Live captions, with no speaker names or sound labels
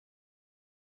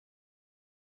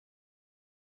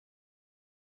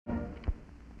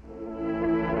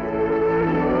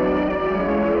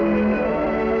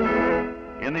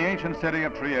ancient city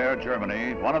of Trier,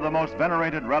 Germany, one of the most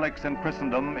venerated relics in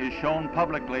Christendom is shown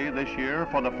publicly this year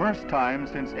for the first time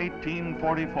since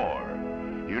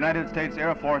 1844. United States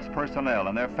Air Force personnel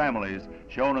and their families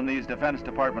shown in these Defense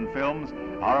Department films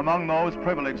are among those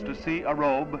privileged to see a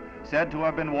robe said to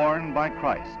have been worn by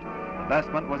Christ. The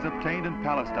vestment was obtained in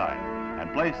Palestine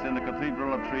and placed in the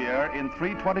Cathedral of Trier in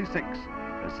 326.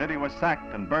 The city was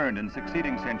sacked and burned in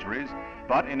succeeding centuries,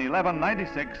 but in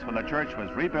 1196, when the church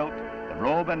was rebuilt, the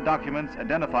robe and documents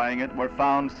identifying it were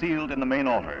found sealed in the main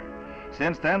altar.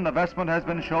 Since then, the vestment has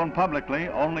been shown publicly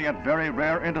only at very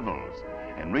rare intervals.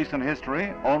 In recent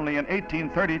history, only in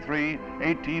 1833,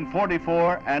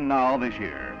 1844, and now this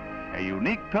year. A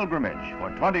unique pilgrimage for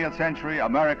 20th century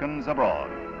Americans abroad.